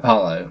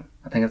Apollo.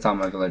 I think that's all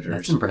my villagers.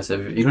 That's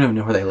impressive. You don't even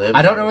know where they live.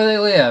 I don't know where they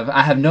live.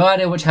 I have no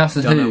idea which house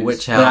is whose. Don't know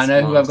which house. But I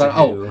know who I've got.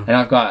 Oh, and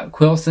I've got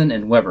Quilson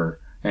and Weber,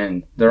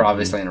 and they're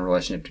obviously in a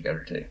relationship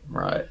together too.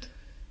 Right.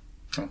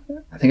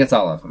 I think it's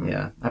all of them.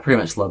 Yeah, I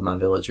pretty much love my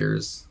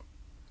villagers.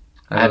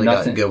 I really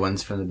got good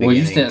ones from the beginning.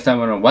 Well, you sent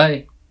someone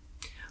away.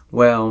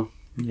 Well,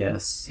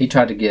 yes. He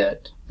tried to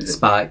get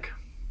Spike.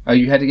 Oh,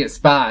 you had to get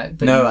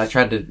Spike.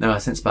 I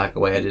sent Spike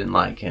away. I didn't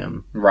like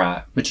him.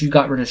 Right, but you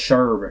got rid of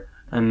Sherb.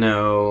 I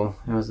know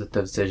it was a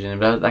tough decision,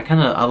 but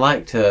I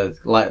like to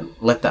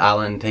let the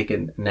island take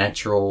a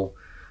natural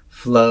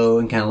flow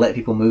and kind of let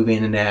people move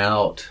in and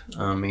out.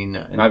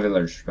 My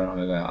villagers don't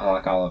move out. I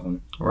like all of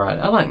them. Right,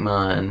 I like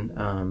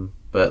mine.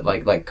 But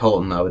like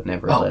Colton, I would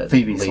never let.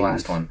 Phoebe's leave. the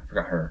last one. I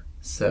forgot her.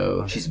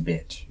 So she's a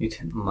bitch. You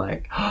tend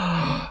like.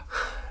 I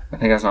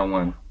think that's not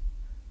one.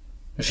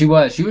 She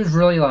was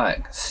really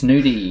like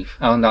snooty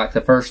on like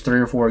the first 3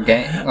 or 4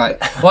 games.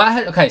 Like,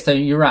 well, okay, so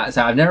you're right.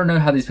 So I've never known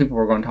how these people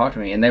were going to talk to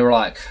me, and they were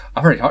like,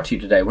 "I've already talked to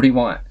you today. What do you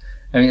want?"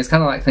 I mean, it's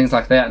kind of like things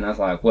like that, and I was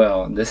like,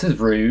 "Well, this is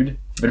rude,"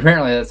 but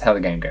apparently that's how the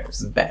game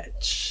goes.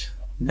 Batch.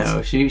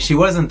 No, she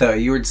wasn't though.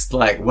 You were just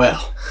like,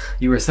 well,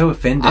 you were so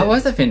offended. I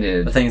was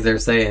offended. The things they were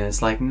saying,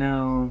 it's like,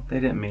 no,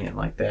 they didn't mean it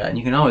like that. And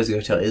you can always go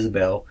tell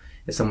Isabel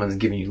if someone's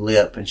giving you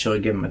lip, and she'll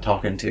give them a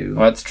talking to.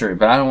 Well, that's true,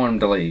 but I don't want them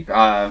to leave.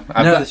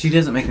 No, she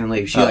doesn't make them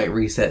leave. She like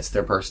resets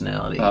their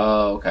personality.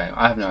 Oh, okay.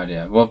 I have no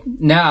idea. Well,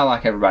 now I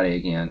like everybody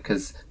again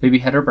because Phoebe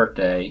had her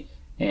birthday,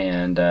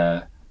 and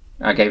I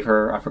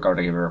forgot what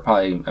I gave her,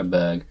 probably a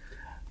bug.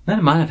 None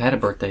of mine have had a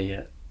birthday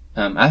yet.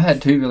 I've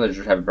had 2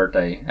 villagers have a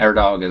birthday. Our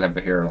dog is over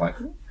here, like,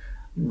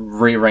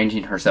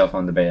 rearranging herself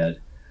on the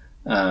bed.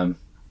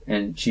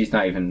 And she's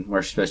not even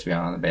where she's supposed to be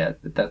on the bed,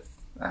 but that's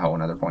a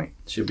whole other point.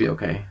 She'll be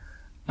okay.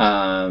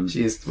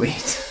 She is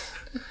sweet.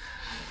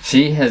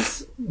 She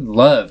has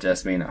loved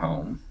us being at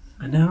home.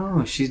 I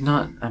know. She's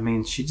not, I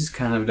mean, she just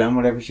kind of done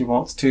whatever she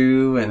wants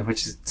to, and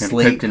which is and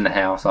sleep. Pooped in the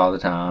house all the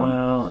time.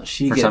 Well,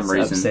 she for gets some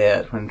reason.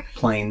 upset when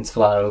planes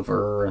fly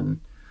over and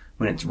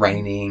when it's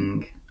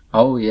raining.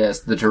 Oh,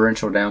 yes, the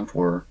torrential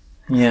downpour.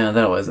 Yeah,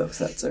 that always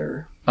upsets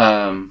her.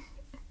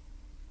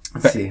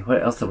 Let's see,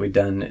 what else have we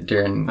done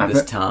during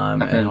this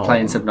time? I've been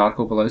playing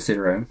Subnautica Below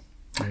Zero,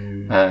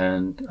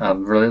 and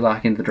I'm really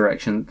liking the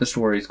direction the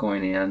story's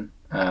going in.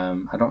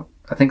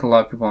 I think a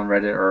lot of people on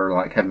Reddit are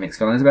like have mixed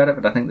feelings about it,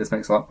 but I think this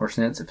makes a lot more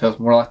sense. It feels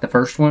more like the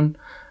first one,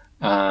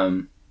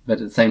 but at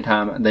the same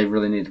time, they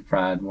really need to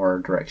provide more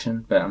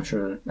direction. But I'm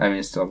sure, I mean,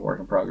 it's still a work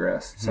in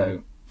progress,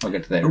 so I'll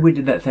get to that. We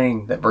did that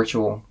thing, that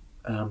virtual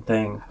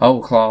thing. Oh,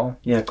 Claw.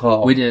 Yeah,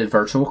 Claw. We did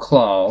Virtual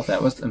Claw.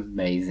 That was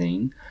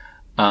amazing.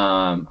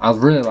 I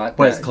really like that.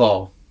 What is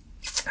Claw?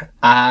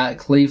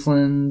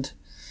 Cleveland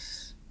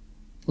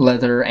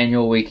Leather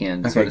Annual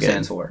Weekend is what it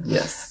stands for.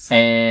 Yes.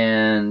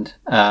 And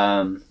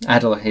I had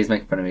to look. He's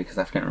making fun of me because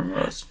I can't remember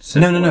what it was.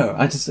 No.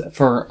 I just,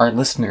 for our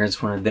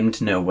listeners, wanted them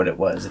to know what it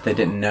was if they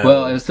didn't know.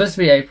 Well, it was supposed to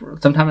be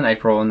sometime in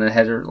April, and they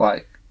had to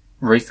like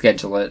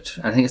reschedule it.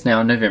 I think it's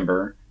now in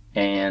November,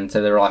 and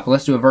so they were like, well,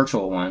 "Let's do a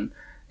virtual one."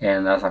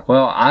 And I was like,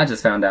 well, I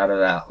just found out of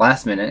that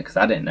last minute because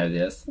I didn't know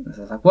this. And so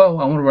I was like, well,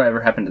 I wonder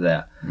whatever happened to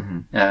that.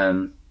 Mm-hmm.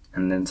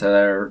 And then so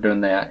they were doing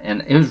that.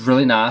 And it was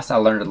really nice. I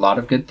learned a lot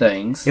of good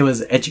things. It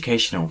was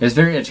educational. It was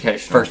very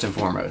educational. First and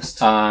foremost.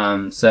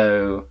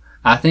 So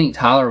I think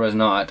Tyler was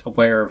not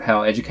aware of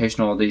how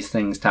educational these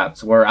things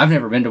types were. I've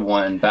never been to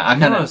one, but I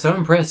was so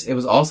impressed. It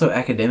was also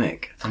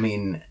academic. I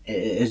mean,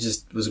 it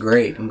just was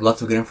great. And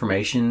lots of good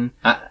information.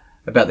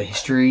 About the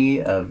history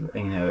of,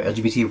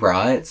 LGBT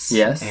rights.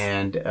 Yes.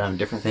 And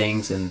different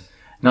things, and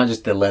not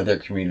just the leather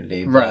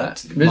community,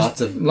 right. but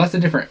lots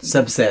of different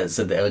subsets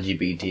of the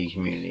LGBT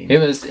community. It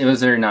was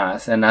very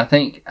nice, and I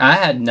think I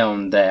had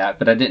known that,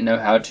 but I didn't know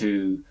how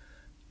to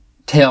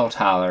tell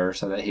Tyler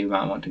so that he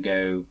might want to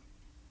go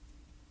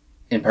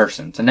in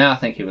person. So now I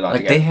think he would like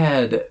to go. They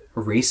had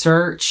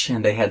research,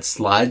 and they had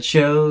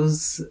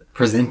slideshows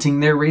presenting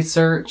their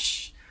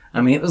research. I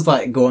mean, it was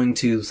like going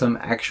to some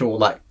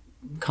actual,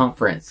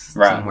 conference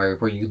somewhere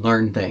where you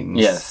learn things.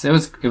 Yes, it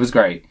was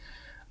great.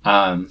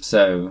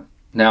 So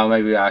now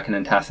maybe I can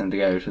entice him to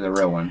go to the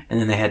real one. And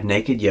then they had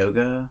naked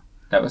yoga.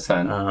 That was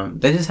fun.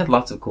 They just had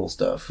lots of cool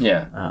stuff.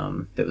 Yeah.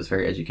 That was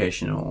very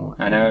educational.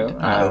 I know.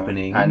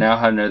 Eye-opening. I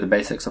now know the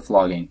basics of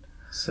flogging.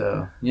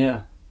 So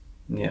yeah.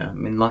 I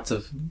mean,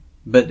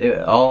 but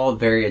all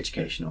very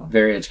educational.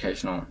 Very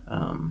educational.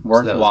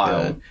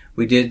 Worthwhile. So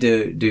we did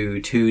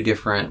do 2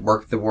 different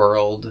Work the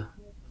World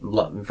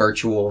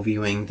virtual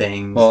viewing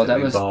things. Well,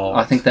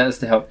 I think that was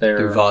to help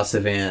through Voss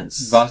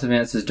Events. Voss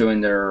Events is doing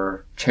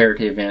their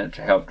charity event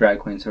to help drag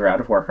queens who are out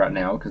of work right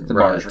now because the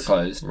bars are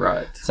closed.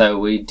 Right. So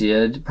we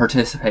did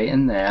participate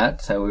in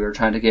that. So we were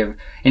trying to give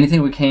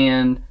anything we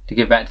can to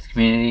give back to the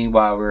community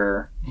while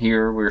we're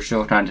here. We're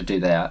still trying to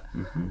do that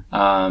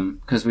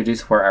because we do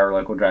support our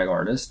local drag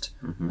artist.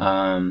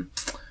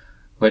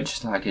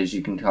 Which, as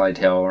you can probably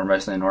tell, we're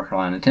mostly in North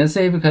Carolina and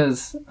Tennessee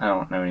because I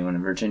don't know anyone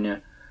in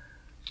Virginia.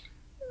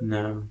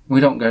 No.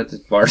 We don't go to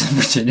the bars in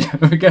Virginia.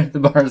 We go to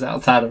the bars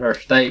outside of our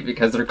state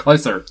because they're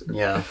closer.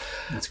 Yeah.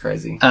 That's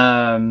crazy.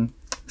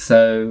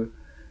 So,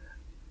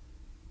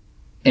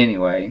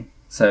 anyway.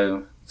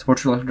 So,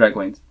 support your local drag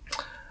queens.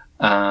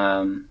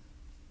 I'm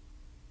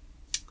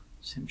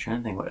trying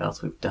to think what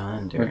else we've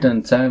done. We've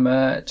done so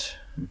much.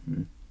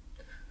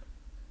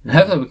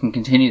 Hopefully we can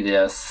continue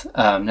this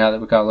now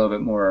that we've got a little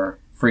bit more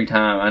free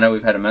time. I know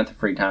we've had a month of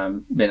free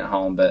time being at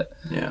home, but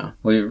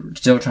we're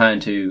still trying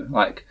to,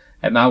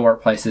 at my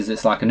workplaces,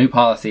 it's like a new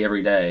policy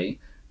every day.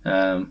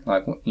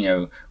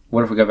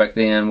 What if we go back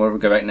then? What if we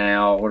go back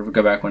now? What if we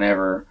go back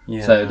whenever?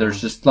 Yeah. So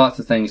there's just lots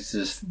of things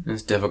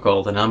It's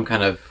difficult, and I'm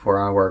kind of where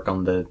I work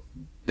on the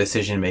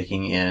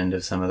decision-making end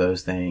of some of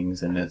those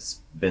things, and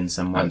it's been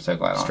somewhat I'm so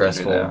glad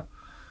stressful. I don't have to do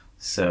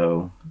that.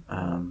 So,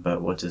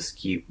 but we'll just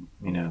keep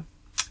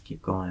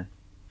going.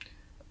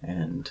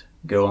 and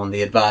go on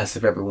the advice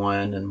of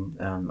everyone and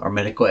our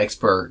medical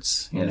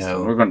experts. You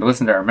know, we're going to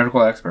listen to our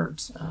medical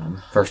experts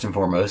first and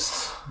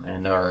foremost,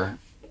 and our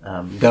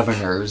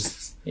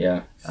governors.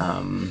 Yeah.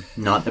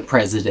 Not the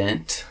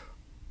president,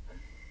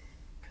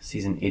 because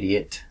he's an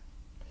idiot.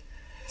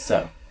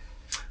 So.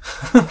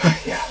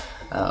 Yeah.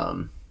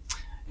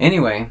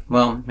 Anyway,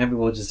 well, maybe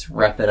we'll just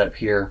wrap that up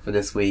here for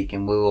this week,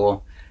 and we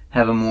will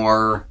have a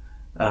more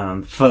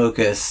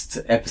focused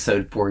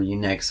episode for you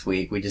next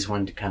week. We just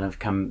wanted to kind of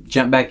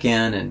jump back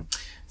in and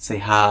say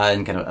hi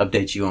and kind of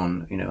update you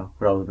on, you know,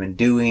 what all we've been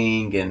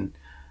doing and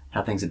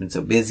how things have been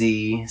so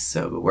busy.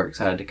 So, but we're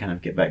excited to kind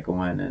of get back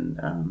going and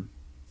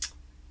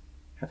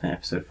have an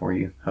episode for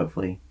you,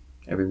 hopefully,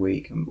 every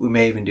week. We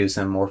may even do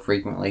some more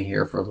frequently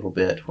here for a little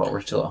bit while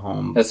we're still at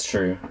home. That's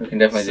true. We can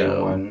definitely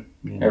do one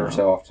every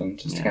so often,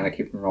 just to kind of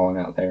keep them rolling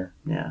out there.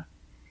 Yeah.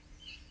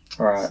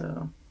 All right.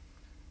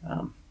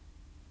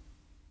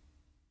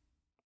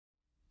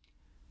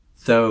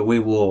 So we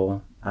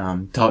will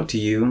talk to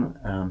you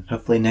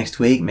hopefully next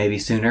week, maybe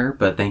sooner.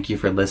 But thank you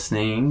for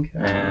listening.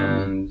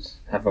 And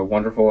have a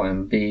wonderful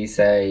and be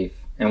safe.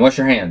 And wash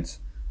your hands.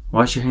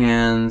 Wash your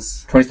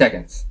hands. 20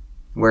 seconds.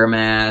 Wear a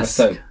mask.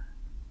 Soap.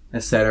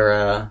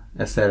 Etc.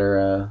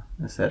 Etc.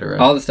 Etc.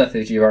 All the stuff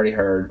that you've already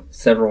heard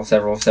several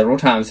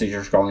times as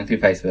you're scrolling through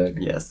Facebook.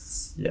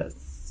 Yes.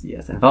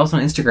 And follow us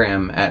on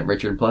Instagram at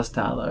Richard plus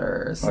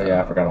Tyler. So. Oh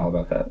yeah, I forgot all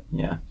about that.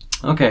 Yeah.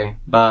 Okay.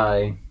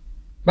 Bye.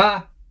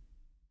 Bye.